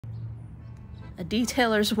a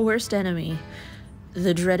detailer's worst enemy,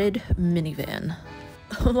 the dreaded minivan.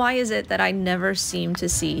 Why is it that I never seem to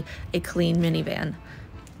see a clean minivan?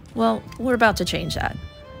 Well, we're about to change that.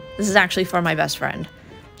 This is actually for my best friend.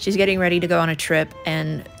 She's getting ready to go on a trip,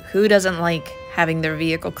 and who doesn't like having their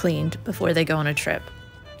vehicle cleaned before they go on a trip?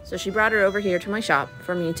 So she brought her over here to my shop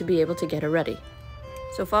for me to be able to get her ready.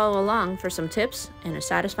 So follow along for some tips and a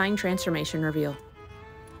satisfying transformation reveal.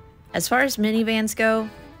 As far as minivans go,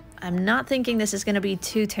 I'm not thinking this is going to be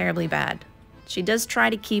too terribly bad. She does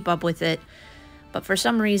try to keep up with it, but for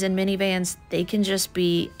some reason minivans, they can just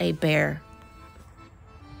be a bear.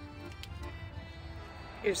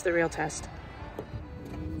 Here's the real test.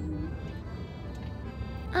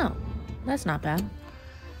 Oh, that's not bad.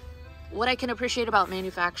 What I can appreciate about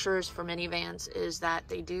manufacturers for minivans is that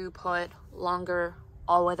they do put longer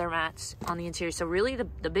all-weather mats on the interior. So really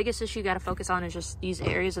the biggest issue you got to focus on is just these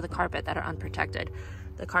areas of the carpet that are unprotected.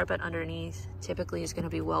 The carpet underneath typically is going to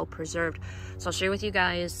be well preserved. So I'll share with you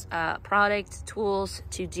guys product, tools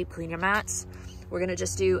to deep clean your mats. We're going to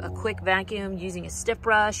just do a quick vacuum using a stiff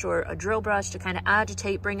brush or a drill brush to kind of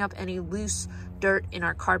agitate, bring up any loose dirt in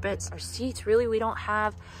our carpets. Our seats, really, we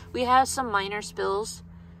have some minor spills.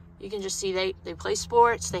 You can just see they play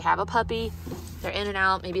sports, they have a puppy, they're in and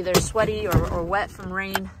out, maybe they're sweaty or wet from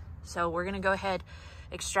rain. So we're gonna go ahead,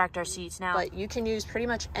 extract our seats now. But you can use pretty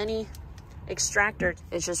much any extractor.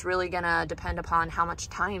 It's just really gonna depend upon how much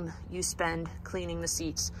time you spend cleaning the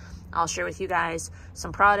seats. I'll share with you guys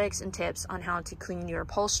some products and tips on how to clean your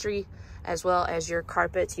upholstery as well as your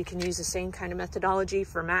carpets. You can use the same kind of methodology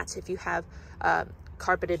for mats if you have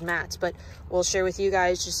carpeted mats, but we'll share with you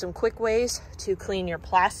guys just some quick ways to clean your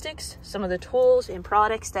plastics, some of the tools and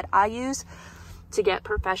products that I use to get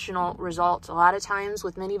professional results. A lot of times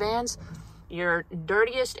with minivans, your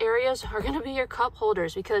dirtiest areas are going to be your cup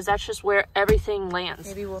holders because that's just where everything lands.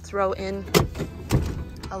 Maybe we'll throw in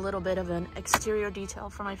a little bit of an exterior detail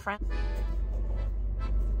for my friend.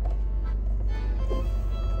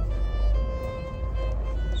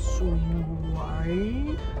 Swing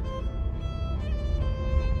wide.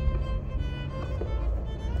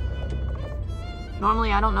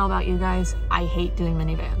 Normally, I don't know about you guys, I hate doing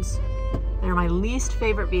minivans. They're my least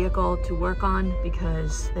favorite vehicle to work on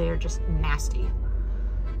because they are just nasty.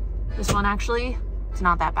 This one actually, it's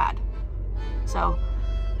not that bad. So,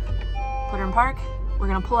 put her in park. We're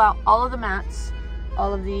gonna pull out all of the mats,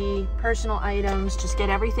 all of the personal items, just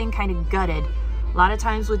get everything kind of gutted. A lot of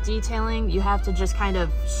times with detailing, you have to just kind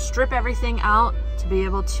of strip everything out to be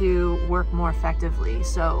able to work more effectively.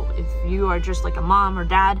 So if you are just like a mom or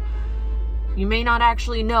dad, you may not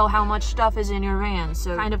actually know how much stuff is in your van.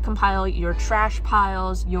 So kind of compile your trash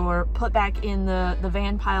piles, your put back in the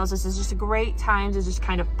van piles. This is just a great time to just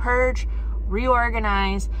kind of purge,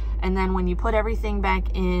 reorganize, and then when you put everything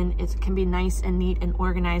back in, it can be nice and neat and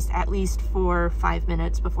organized at least for 5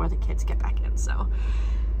 minutes before the kids get back in. So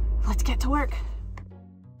let's get to work.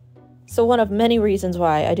 So one of many reasons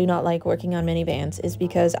why I do not like working on minivans is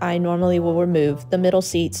because I normally will remove the middle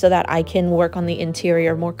seat so that I can work on the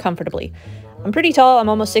interior more comfortably. I'm pretty tall, I'm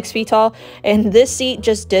almost 6 feet tall, and this seat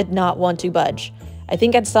just did not want to budge. I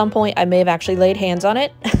think at some point I may have actually laid hands on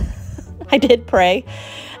it. I did pray,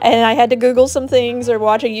 and I had to Google some things or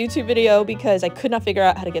watch a YouTube video because I could not figure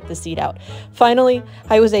out how to get the seat out. Finally,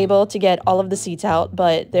 I was able to get all of the seats out,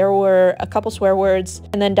 but there were a couple swear words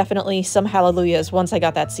and then definitely some hallelujahs once I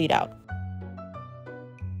got that seat out.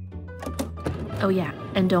 Oh yeah,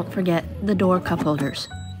 and don't forget the door cup holders.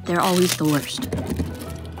 They're always the worst.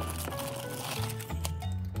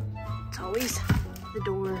 It's always the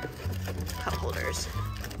door cup holders.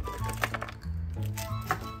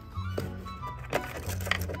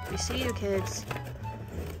 We see you, kids.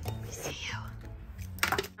 We see you.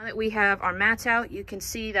 Now that we have our mats out, you can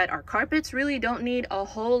see that our carpets really don't need a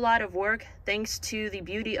whole lot of work thanks to the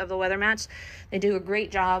beauty of the weather mats. They do a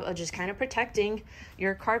great job of just kind of protecting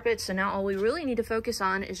your carpet. So now all we really need to focus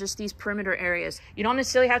on is just these perimeter areas. You don't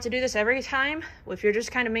necessarily have to do this every time if you're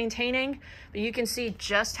just kind of maintaining, but you can see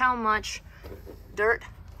just how much dirt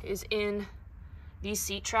is in these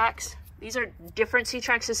seat tracks. These are different seat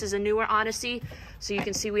tracks. This is a newer Odyssey. So you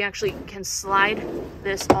can see we actually can slide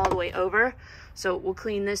this all the way over. So we'll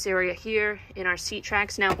clean this area here in our seat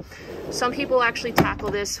tracks. Now, some people actually tackle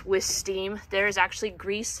this with steam. There is actually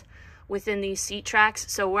grease within these seat tracks.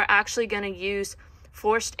 So we're actually gonna use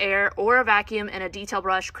forced air or a vacuum and a detail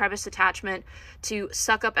brush crevice attachment to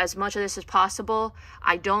suck up as much of this as possible.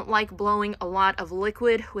 I don't like blowing a lot of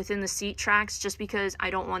liquid within the seat tracks just because I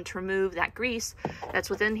don't want to remove that grease that's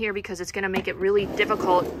within here because it's going to make it really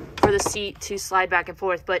difficult for the seat to slide back and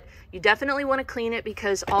forth. But you definitely want to clean it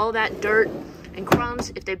because all that dirt And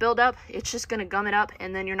crumbs, if they build up, it's just gonna gum it up,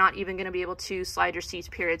 and then you're not even gonna be able to slide your seats,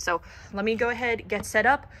 period. So let me go ahead, get set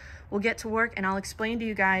up, we'll get to work, and I'll explain to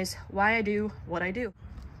you guys why I do what I do.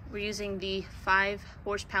 We're using the 5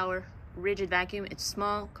 horsepower rigid vacuum. It's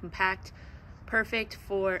small, compact, perfect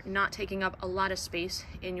for not taking up a lot of space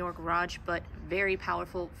in your garage, but very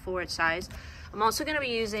powerful for its size. I'm also going to be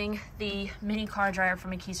using the mini car dryer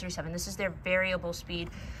from a Key Series 7. This is their variable speed.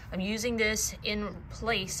 I'm using this in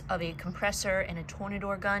place of a compressor and a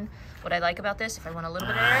Tornador gun. What I like about this, if I want a little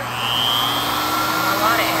bit of air, I want a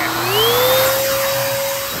lot of air.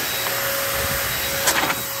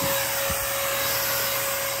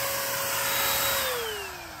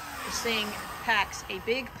 This thing packs a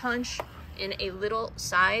big punch in a little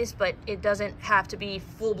size, but it doesn't have to be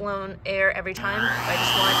full-blown air every time. If I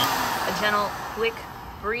just want a gentle, quick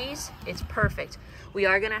breeze, it's perfect. We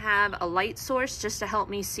are gonna have a light source just to help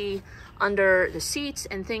me see under the seats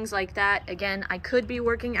and things like that. Again, I could be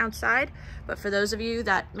working outside, but for those of you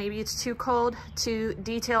that maybe it's too cold to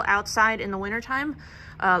detail outside in the wintertime,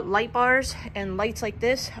 light bars and lights like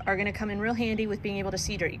this are gonna come in real handy with being able to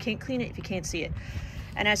see dirt. You can't clean it if you can't see it.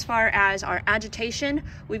 And as far as our agitation,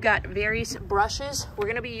 we've got various brushes. We're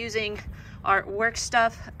gonna be using our work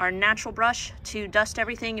stuff, our natural brush to dust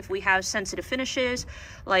everything if we have sensitive finishes,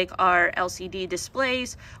 like our LCD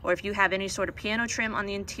displays, or if you have any sort of piano trim on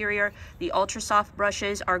the interior. The ultra soft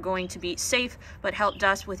brushes are going to be safe, but help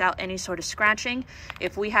dust without any sort of scratching.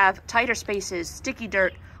 If we have tighter spaces, sticky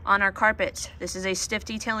dirt on our carpets, this is a stiff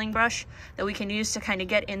detailing brush that we can use to kind of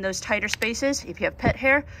get in those tighter spaces. If you have pet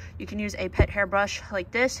hair, you can use a pet hair brush like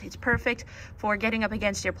this. It's perfect for getting up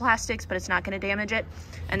against your plastics, but it's not going to damage it.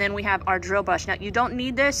 And then we have our drill brush. Now, you don't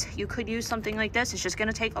need this. You could use something like this. It's just going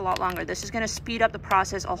to take a lot longer. This is going to speed up the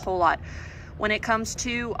process a whole lot. When it comes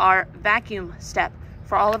to our vacuum step,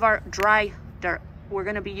 for all of our dry dirt, we're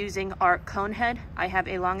going to be using our cone head. I have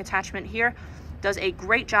a long attachment here. Does a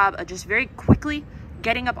great job of just very quickly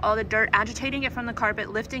getting up all the dirt, agitating it from the carpet,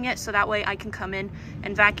 lifting it, so that way I can come in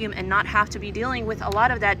and vacuum and not have to be dealing with a lot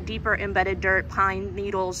of that deeper embedded dirt, pine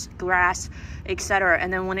needles, grass, etc.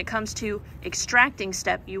 And then when it comes to extracting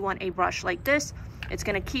step, you want a brush like this. It's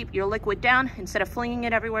going to keep your liquid down instead of flinging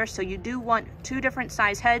it everywhere. So you do want 2 different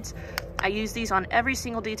size heads. I use these on every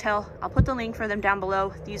single detail. I'll put the link for them down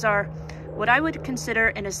below. These are what I would consider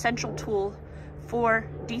an essential tool for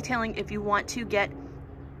detailing if you want to get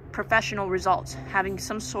professional results. Having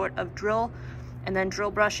some sort of drill and then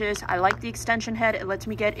drill brushes. I like the extension head. It lets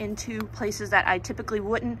me get into places that I typically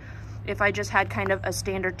wouldn't if I just had kind of a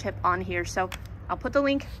standard tip on here. So I'll put the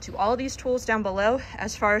link to all of these tools down below.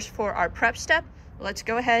 As far as for our prep step, let's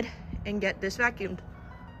go ahead and get this vacuumed.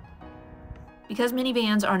 Because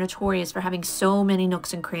minivans are notorious for having so many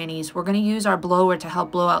nooks and crannies, we're going to use our blower to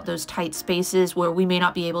help blow out those tight spaces where we may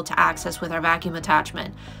not be able to access with our vacuum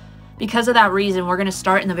attachment. Because of that reason, we're going to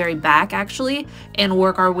start in the very back actually and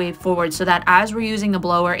work our way forward, so that as we're using the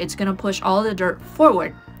blower, it's going to push all the dirt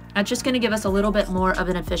forward. That's just going to give us a little bit more of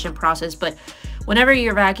an efficient process. But whenever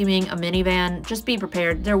you're vacuuming a minivan, just be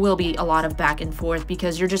prepared. There will be a lot of back and forth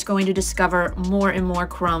because you're just going to discover more and more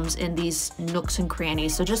crumbs in these nooks and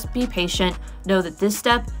crannies. So just be patient. Know that this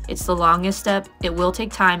step, it's the longest step. It will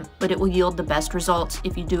take time, but it will yield the best results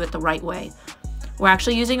if you do it the right way. We're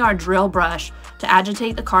actually using our drill brush to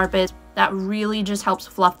agitate the carpets. That really just helps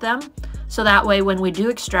fluff them. So that way when we do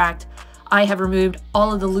extract, I have removed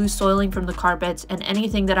all of the loose soiling from the carpets, and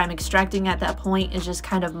anything that I'm extracting at that point is just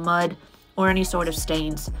kind of mud or any sort of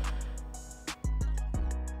stains.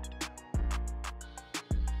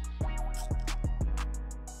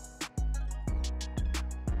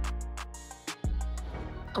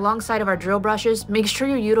 Alongside of our drill brushes, make sure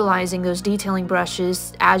you're utilizing those detailing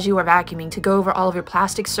brushes as you are vacuuming to go over all of your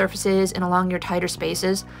plastic surfaces and along your tighter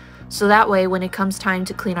spaces. So that way, when it comes time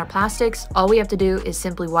to clean our plastics, all we have to do is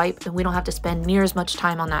simply wipe, and we don't have to spend near as much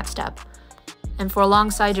time on that step. And for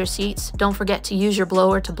alongside your seats, don't forget to use your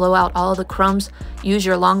blower to blow out all of the crumbs. Use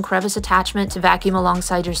your long crevice attachment to vacuum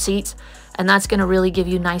alongside your seats, and that's going to really give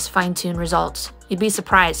you nice fine-tuned results. You'd be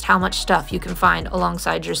surprised how much stuff you can find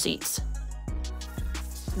alongside your seats.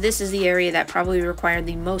 This is the area that probably required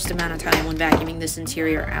the most amount of time when vacuuming this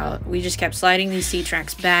interior out. We just kept sliding these seat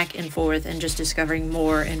tracks back and forth and just discovering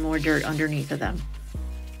more and more dirt underneath of them.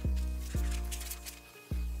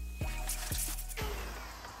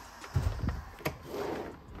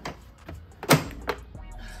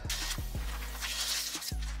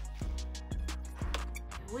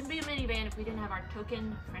 It wouldn't be a minivan if we didn't have our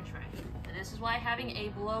token french fry. And this is why having a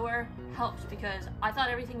blower helps, because I thought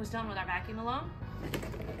everything was done with our vacuum alone,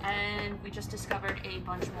 and we just discovered a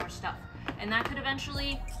bunch more stuff. and that could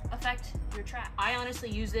eventually affect your track. I honestly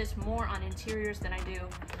use this more on interiors than I do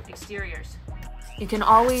exteriors. You can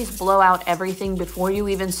always blow out everything before you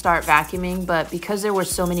even start vacuuming, but because there were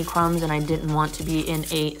so many crumbs and I didn't want to be in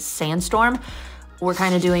a sandstorm, we're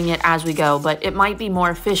kind of doing it as we go, but it might be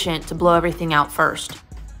more efficient to blow everything out first.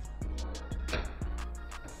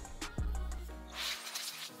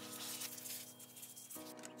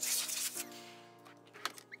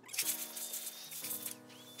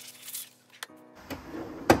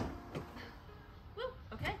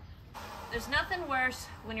 There's nothing worse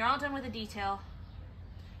when you're all done with the detail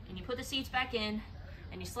and you put the seats back in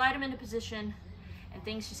and you slide them into position and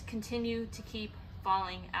things just continue to keep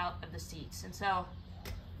falling out of the seats. And so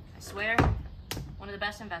I swear, one of the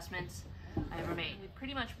best investments I ever made. We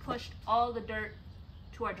pretty much pushed all the dirt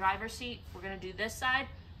to our driver's seat. We're gonna do this side,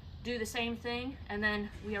 do the same thing, and then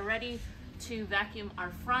we are ready to vacuum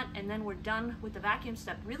our front, and then we're done with the vacuum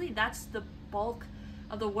step. Really, that's the bulk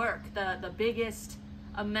of the work, the biggest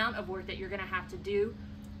amount of work that you're gonna have to do.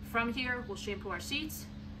 From here, we'll shampoo our seats,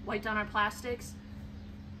 wipe down our plastics.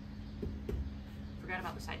 Forgot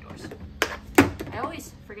about the side doors. I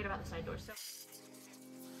always forget about the side doors.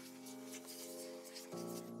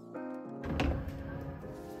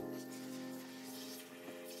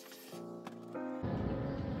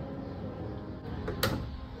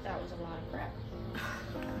 That was a lot of crap.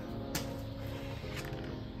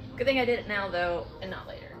 Good thing I did it now though, and not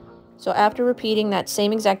later. So after repeating that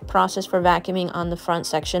same exact process for vacuuming on the front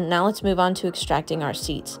section, now let's move on to extracting our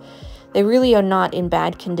seats. They really are not in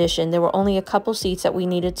bad condition. There were only a couple seats that we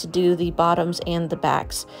needed to do the bottoms and the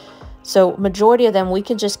backs. So majority of them we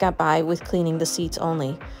can just get by with cleaning the seats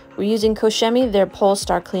only. We're using Koshemi, their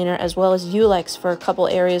Polestar cleaner, as well as Ulex for a couple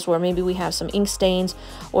areas where maybe we have some ink stains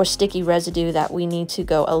or sticky residue that we need to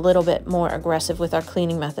go a little bit more aggressive with our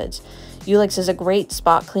cleaning methods. Ulex is a great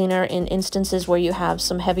spot cleaner in instances where you have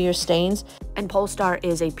some heavier stains. And Polestar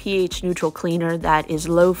is a pH neutral cleaner that is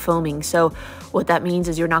low foaming. So what that means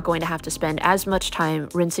is you're not going to have to spend as much time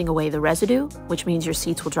rinsing away the residue, which means your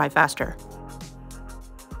seats will dry faster.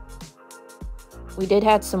 We did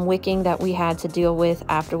have some wicking that we had to deal with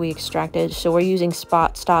after we extracted, so we're using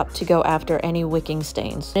Spot Stop to go after any wicking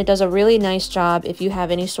stains. It does a really nice job if you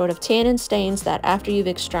have any sort of tannin stains that after you've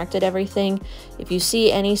extracted everything, if you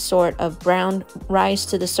see any sort of brown rise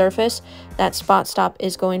to the surface, that Spot Stop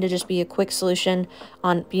is going to just be a quick solution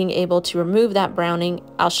on being able to remove that browning.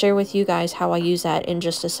 I'll share with you guys how I use that in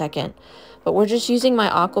just a second. But we're just using my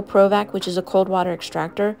Aqua Provac, which is a cold water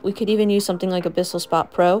extractor. We could even use something like a Bissell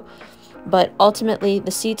Spot Pro. But ultimately,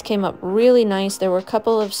 the seats came up really nice. There were a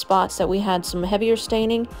couple of spots that we had some heavier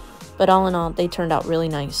staining, but all in all, they turned out really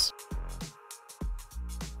nice.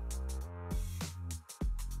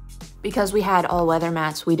 Because we had all-weather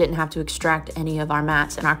mats, we didn't have to extract any of our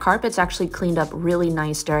mats, and our carpets actually cleaned up really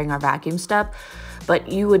nice during our vacuum step.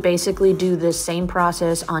 But you would basically do this same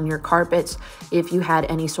process on your carpets if you had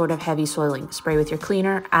any sort of heavy soiling. Spray with your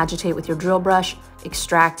cleaner, agitate with your drill brush,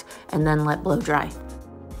 extract, and then let blow dry.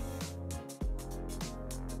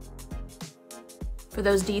 For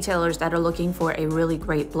those detailers that are looking for a really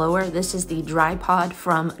great blower, this is the Dry Pod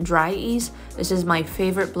from Dry Ease. This is my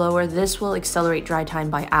favorite blower. This will accelerate dry time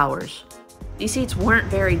by hours. These seats weren't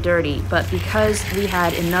very dirty, but because we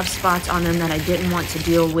had enough spots on them that I didn't want to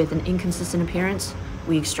deal with an inconsistent appearance,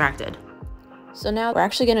 we extracted. So now we're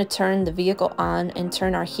actually going to turn the vehicle on and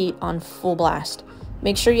turn our heat on full blast.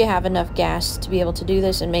 Make sure you have enough gas to be able to do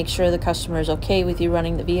this, and make sure the customer is okay with you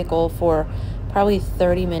running the vehicle for probably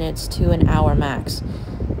 30 minutes to an hour max.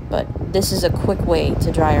 But this is a quick way to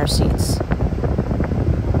dry our seats.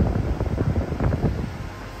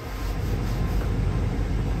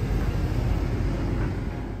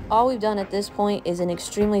 All we've done at this point is an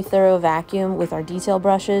extremely thorough vacuum with our detail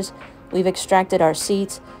brushes. We've extracted our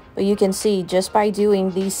seats, but you can see just by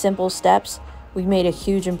doing these simple steps, we've made a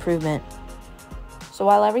huge improvement. So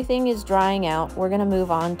while everything is drying out, we're gonna move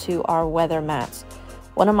on to our weather mats.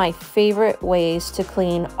 One of my favorite ways to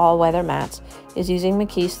clean all weather mats is using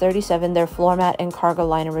McKee's 37, their floor mat and cargo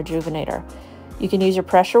liner rejuvenator. You can use your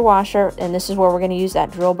pressure washer, and this is where we're going to use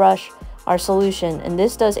that drill brush, our solution, and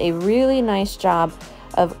this does a really nice job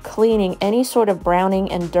of cleaning any sort of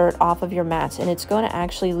browning and dirt off of your mats, and it's going to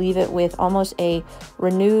actually leave it with almost a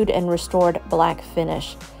renewed and restored black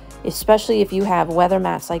finish. Especially if you have weather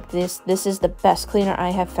mats like this is the best cleaner I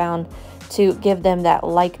have found to give them that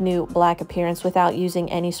like new black appearance without using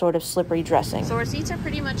any sort of slippery dressing. So our seats are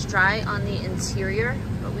pretty much dry on the interior,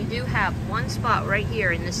 but we do have one spot right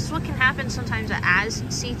here, and this is what can happen sometimes as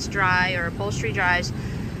seats dry or upholstery dries.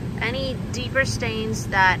 Any deeper stains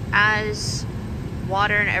that as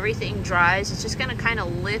water and everything dries, it's just gonna kind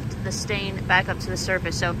of lift the stain back up to the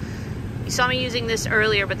surface. So you saw me using this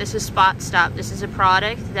earlier, but this is Spot Stop. This is a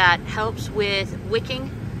product that helps with wicking.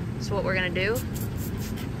 So what we're gonna do,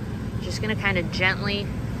 just gonna kind of gently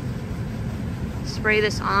spray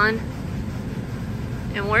this on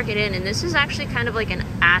and work it in. And this is actually kind of like an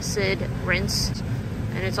acid rinse.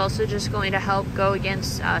 And it's also just going to help go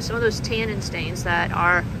against some of those tannin stains that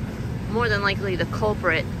are more than likely the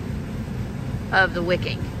culprit of the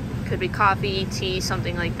wicking. Could be coffee, tea,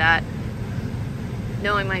 something like that.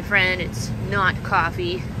 Knowing my friend, it's not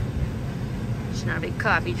coffee. She's not a big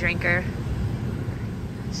coffee drinker.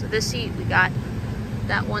 So this seat, we got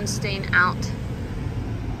that one stain out.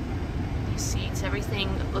 These seats, everything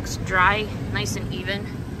looks dry, nice and even.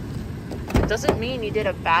 It doesn't mean you did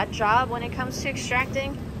a bad job when it comes to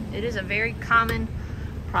extracting. It is a very common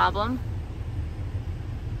problem.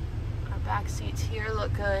 Our back seats here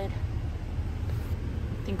look good.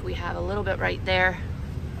 I think we have a little bit right there.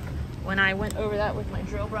 When I went over that with my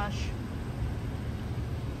drill brush,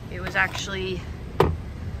 it was actually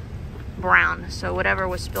brown. So whatever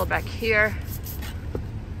was spilled back here,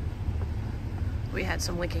 we had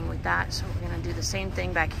some wicking with that. So we're gonna do the same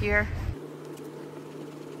thing back here.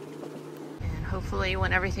 And hopefully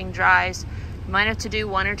when everything dries, you might have to do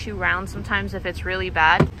 1 or 2 rounds sometimes if it's really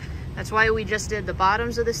bad. That's why we just did the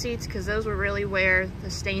bottoms of the seats, because those were really where the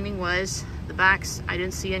staining was. The backs, I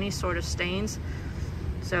didn't see any sort of stains.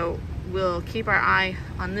 So we'll keep our eye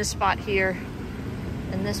on this spot here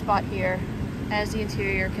and this spot here as the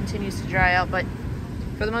interior continues to dry out. But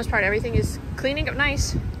for the most part, everything is cleaning up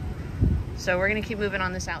nice. So we're gonna keep moving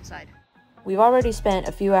on this outside. We've already spent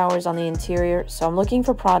a few hours on the interior, so I'm looking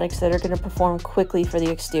for products that are gonna perform quickly for the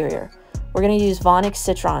exterior. We're gonna use Vonixx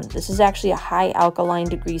Citron. This is actually a high alkaline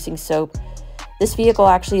degreasing soap. This vehicle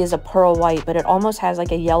actually is a pearl white, but it almost has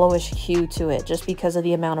like a yellowish hue to it just because of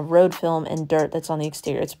the amount of road film and dirt that's on the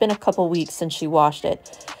exterior. It's been a couple weeks since she washed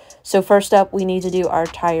it. So first up, we need to do our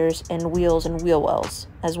tires and wheels and wheel wells,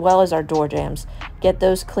 as well as our door jambs. Get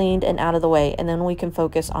those cleaned and out of the way, and then we can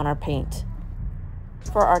focus on our paint.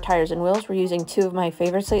 For our tires and wheels, we're using 2 of my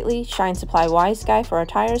favorites lately, Shine Supply Wise Guy for our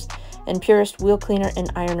tires, and Purist Wheel Cleaner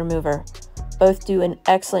and Iron Remover. Both do an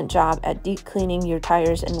excellent job at deep cleaning your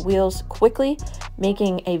tires and wheels quickly,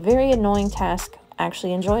 making a very annoying task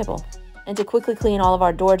actually enjoyable. And to quickly clean all of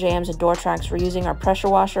our door jambs and door tracks, we're using our pressure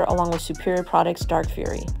washer along with Superior Products Dark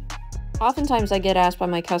Fury. Oftentimes I get asked by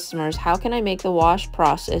my customers, how can I make the wash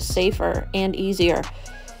process safer and easier?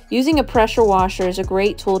 Using a pressure washer is a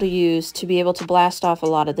great tool to use to be able to blast off a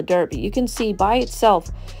lot of the dirt, but you can see by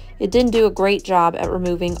itself, it didn't do a great job at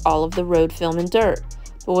removing all of the road film and dirt.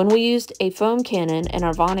 But when we used a foam cannon and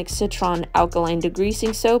our Vonixx Citron alkaline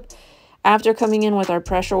degreasing soap, after coming in with our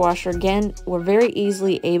pressure washer again, we're very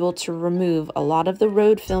easily able to remove a lot of the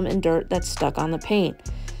road film and dirt that's stuck on the paint.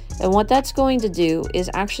 And what that's going to do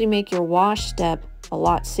is actually make your wash step a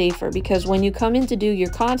lot safer, because when you come in to do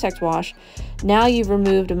your contact wash, now you've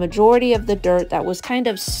removed a majority of the dirt that was kind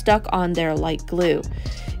of stuck on there like glue.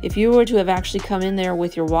 If you were to have actually come in there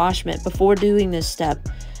with your wash mitt before doing this step,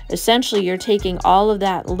 essentially you're taking all of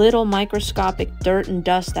that little microscopic dirt and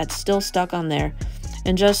dust that's still stuck on there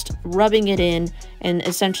and just rubbing it in and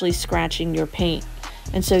essentially scratching your paint.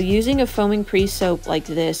 And so using a foaming pre-soap like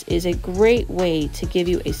this is a great way to give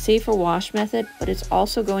you a safer wash method, but it's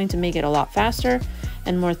also going to make it a lot faster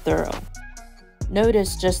and more thorough.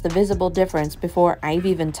 Notice just the visible difference before I've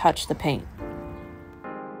even touched the paint.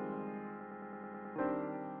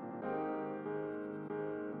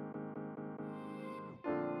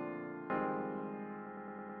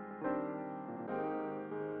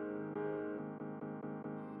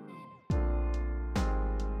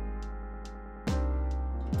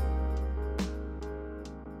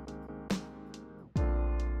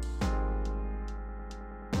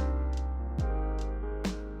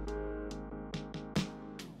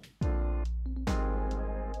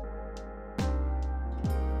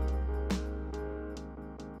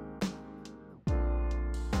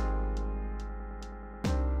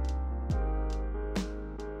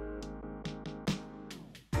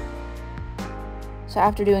 So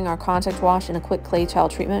after doing our contact wash and a quick clay towel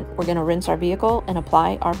treatment, we're going to rinse our vehicle and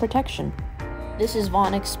apply our protection. This is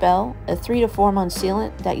Vonixx Spell, a 3 to 4 month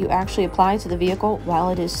sealant that you actually apply to the vehicle while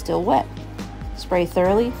it is still wet. Spray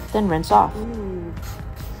thoroughly, then rinse off. Ooh,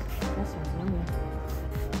 that sounds yummy.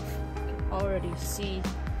 You can already see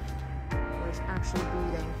where it's actually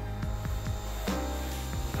bleeding.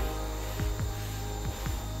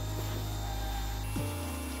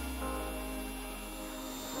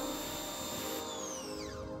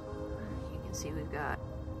 You can see we've got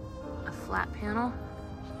a flat panel.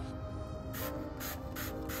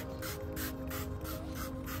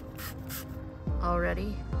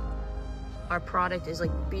 already. Our product is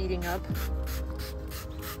like beating up.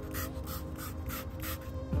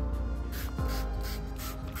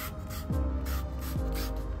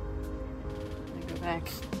 Let me go back.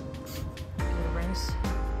 Give it a rinse.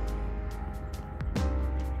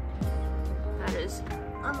 That is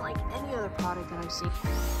unlike any other product that I've seen.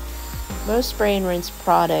 Most spray and rinse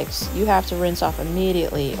products, you have to rinse off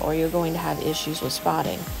immediately or you're going to have issues with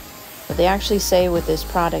spotting. But they actually say with this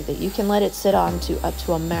product that you can let it sit on to up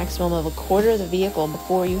to a maximum of a quarter of the vehicle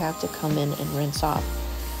before you have to come in and rinse off.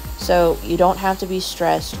 So you don't have to be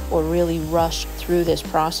stressed or really rushed through this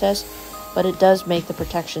process, but it does make the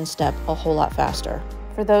protection step a whole lot faster.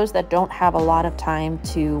 For those that don't have a lot of time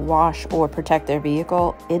to wash or protect their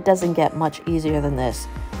vehicle, it doesn't get much easier than this.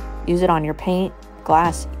 Use it on your paint,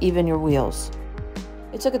 glass, even your wheels.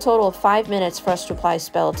 It took a total of 5 minutes for us to apply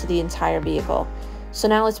Spell to the entire vehicle. So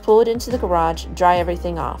now let's pull it into the garage, dry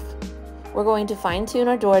everything off. We're going to fine tune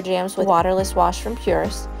our door jambs with waterless wash from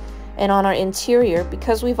Purist. And on our interior,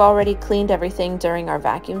 because we've already cleaned everything during our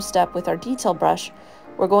vacuum step with our detail brush,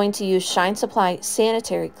 we're going to use Shine Supply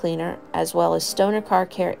Sanitary Cleaner as well as Stoner Car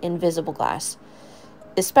Care Invisible Glass.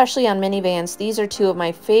 Especially on minivans, these are two of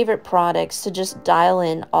my favorite products to just dial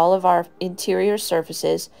in all of our interior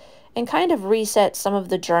surfaces and kind of reset some of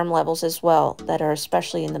the germ levels as well that are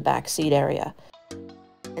especially in the back seat area.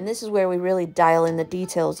 And this is where we really dial in the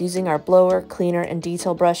details using our blower, cleaner, and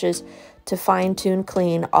detail brushes to fine-tune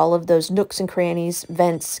clean all of those nooks and crannies,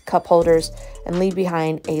 vents, cup holders, and leave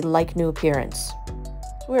behind a like-new appearance.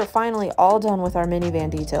 We are finally all done with our minivan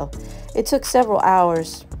detail. It took several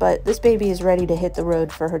hours, but this baby is ready to hit the road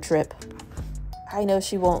for her trip. I know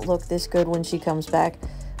she won't look this good when she comes back,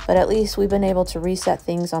 but at least we've been able to reset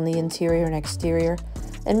things on the interior and exterior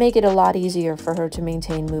and make it a lot easier for her to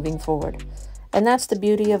maintain moving forward. And that's the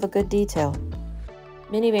beauty of a good detail.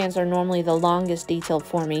 Minivans are normally the longest detail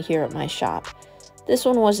for me here at my shop. This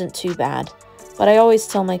one wasn't too bad, but I always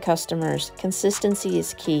tell my customers, consistency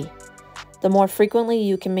is key. The more frequently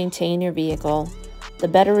you can maintain your vehicle, the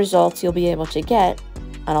better results you'll be able to get,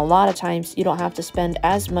 and a lot of times you don't have to spend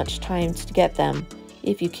as much time to get them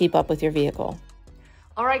if you keep up with your vehicle.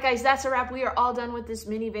 All right, guys, that's a wrap. We are all done with this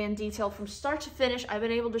minivan detail from start to finish. I've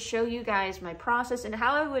been able to show you guys my process and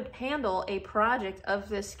how I would handle a project of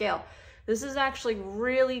this scale. This is actually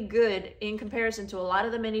really good in comparison to a lot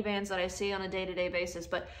of the minivans that I see on a day-to-day basis,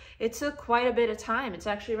 but it took quite a bit of time. It's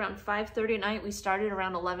actually around 5:30 at night. We started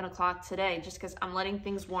around 11 o'clock today just because I'm letting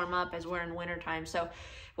things warm up as we're in winter time. So it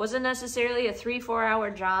wasn't necessarily a 3-4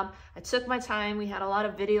 hour job. I took my time. We had a lot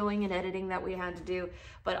of videoing and editing that we had to do,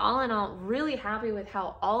 but all in all, really happy with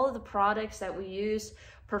how all of the products that we use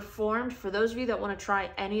performed. For those of you that want to try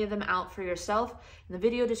any of them out for yourself, in the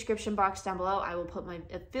video description box down below, I will put my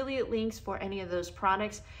affiliate links for any of those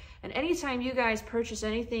products. And anytime you guys purchase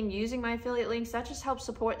anything using my affiliate links, that just helps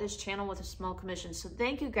support this channel with a small commission. So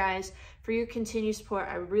thank you guys for your continued support.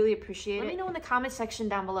 I really appreciate it. Let me know in the comment section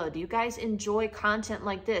down below. Do you guys enjoy content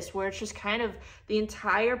like this, where it's just kind of the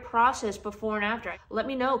entire process before and after? Let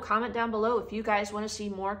me know, comment down below if you guys want to see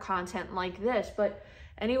more content like this. But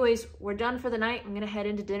anyways, we're done for the night. I'm going to head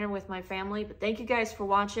into dinner with my family. But thank you guys for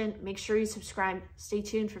watching. Make sure you subscribe. Stay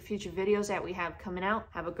tuned for future videos that we have coming out.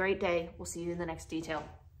 Have a great day. We'll see you in the next detail.